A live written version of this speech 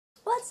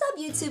What's up,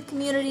 YouTube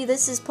community?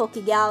 This is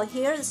Pokégal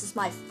here. This is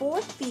my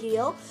 4th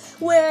video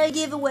where I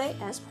give away,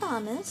 as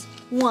promised,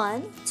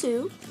 1,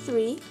 2,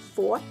 3,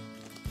 4,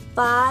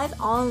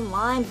 5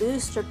 online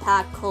booster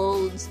pack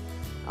codes.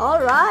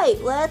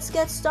 Alright, let's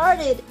get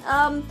started.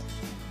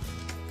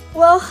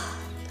 Well,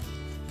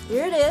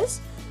 here it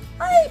is.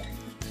 I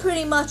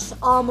pretty much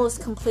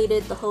almost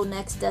completed the whole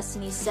next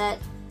Destiny set.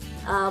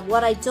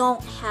 What I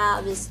don't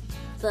have is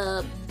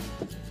the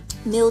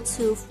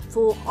Mewtwo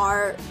full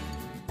art,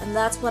 and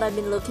that's what I've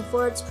been looking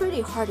for. It's pretty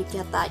hard to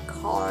get that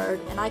card,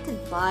 and I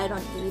could buy it on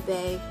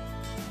eBay,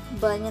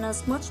 but you know,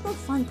 it's much more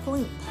fun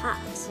pulling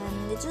packs,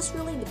 and it just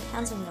really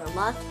depends on your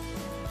luck,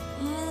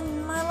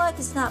 and my luck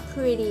is not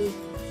pretty,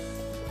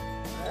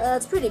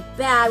 it's pretty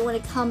bad when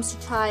it comes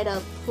to try to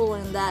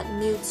pulling that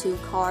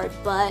Mewtwo card,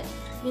 but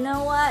you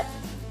know what?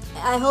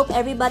 I hope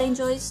everybody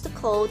enjoys the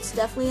code. It's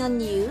definitely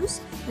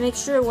unused. Make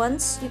sure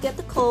once you get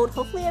the code,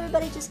 hopefully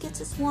everybody just gets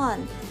this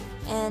one,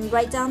 and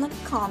write down in the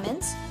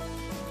comments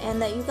and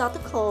that you got the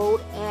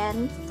code.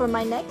 And for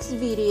my next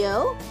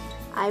video,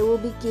 I will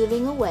be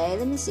giving away,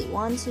 let me see,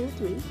 1, 2,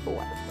 3,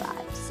 4,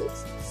 5,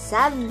 6,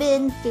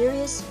 7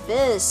 Furious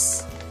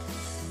Fists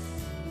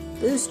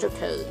booster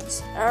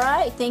codes.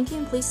 Alright, thank you,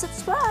 and please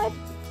subscribe.